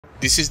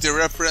This is the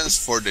reference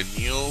for the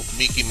new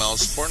Mickey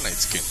Mouse Fortnite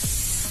skin.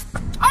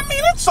 I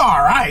mean, it's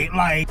alright,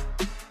 like...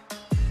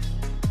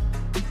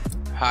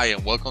 Hi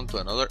and welcome to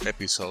another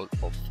episode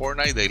of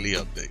Fortnite Daily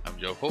Update. I'm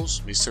your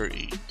host, Mr.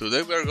 E.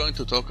 Today we are going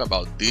to talk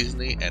about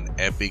Disney and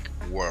Epic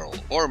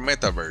World, or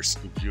Metaverse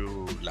if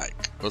you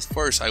like. But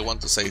first I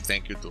want to say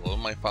thank you to all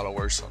my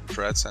followers on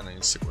Threads and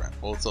Instagram.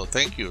 Also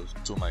thank you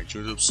to my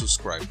YouTube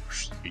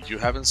subscribers. If you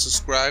haven't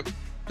subscribed,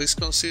 please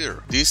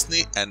consider.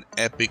 Disney and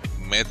Epic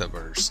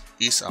Metaverse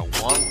is a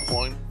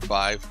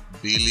 $1.5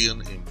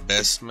 billion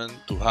investment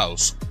to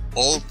house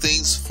all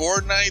things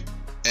Fortnite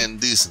and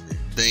Disney.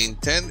 The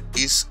intent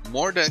is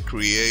more than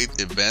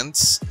create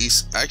events,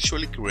 is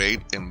actually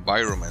create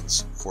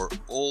environments for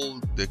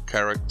all the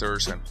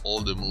characters and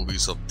all the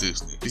movies of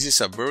Disney. This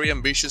is a very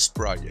ambitious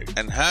project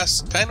and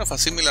has kind of a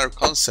similar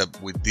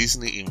concept with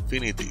Disney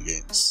Infinity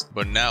games.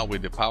 But now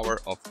with the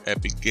power of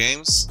Epic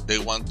Games, they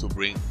want to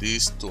bring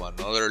this to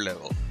another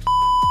level.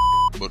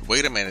 But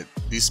wait a minute,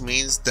 this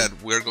means that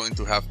we're going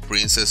to have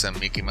Princess and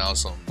Mickey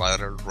Mouse on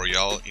Battle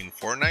Royale in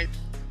Fortnite?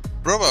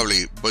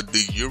 Probably, but do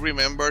you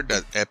remember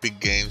that Epic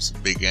Games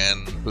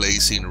began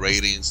placing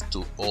ratings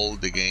to all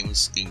the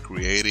games in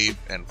Creative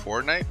and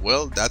Fortnite?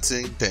 Well, that's the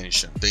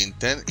intention. The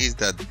intent is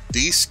that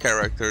these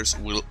characters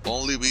will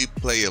only be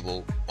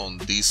playable on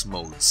these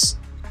modes.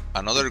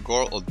 Another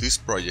goal of this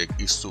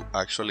project is to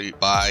actually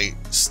buy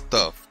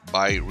stuff,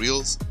 buy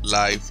real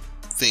life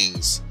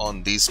things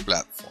on this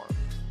platform.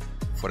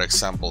 For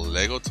example,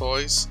 Lego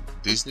toys,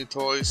 Disney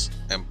toys,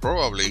 and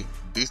probably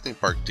Disney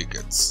park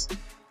tickets.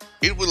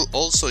 It will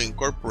also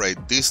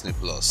incorporate Disney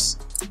Plus.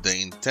 The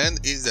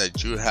intent is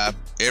that you have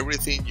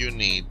everything you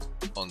need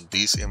on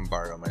this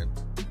environment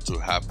to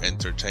have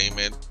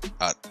entertainment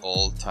at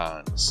all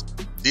times.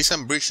 This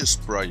ambitious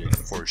project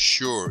for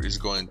sure is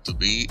going to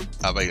be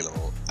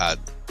available at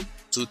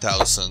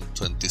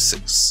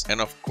 2026.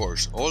 And of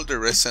course, all the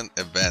recent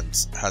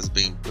events has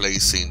been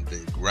placing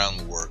the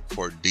groundwork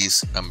for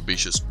this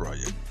ambitious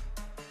project.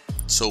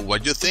 So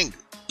what do you think?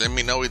 Let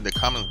me know in the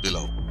comments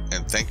below,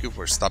 and thank you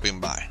for stopping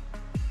by.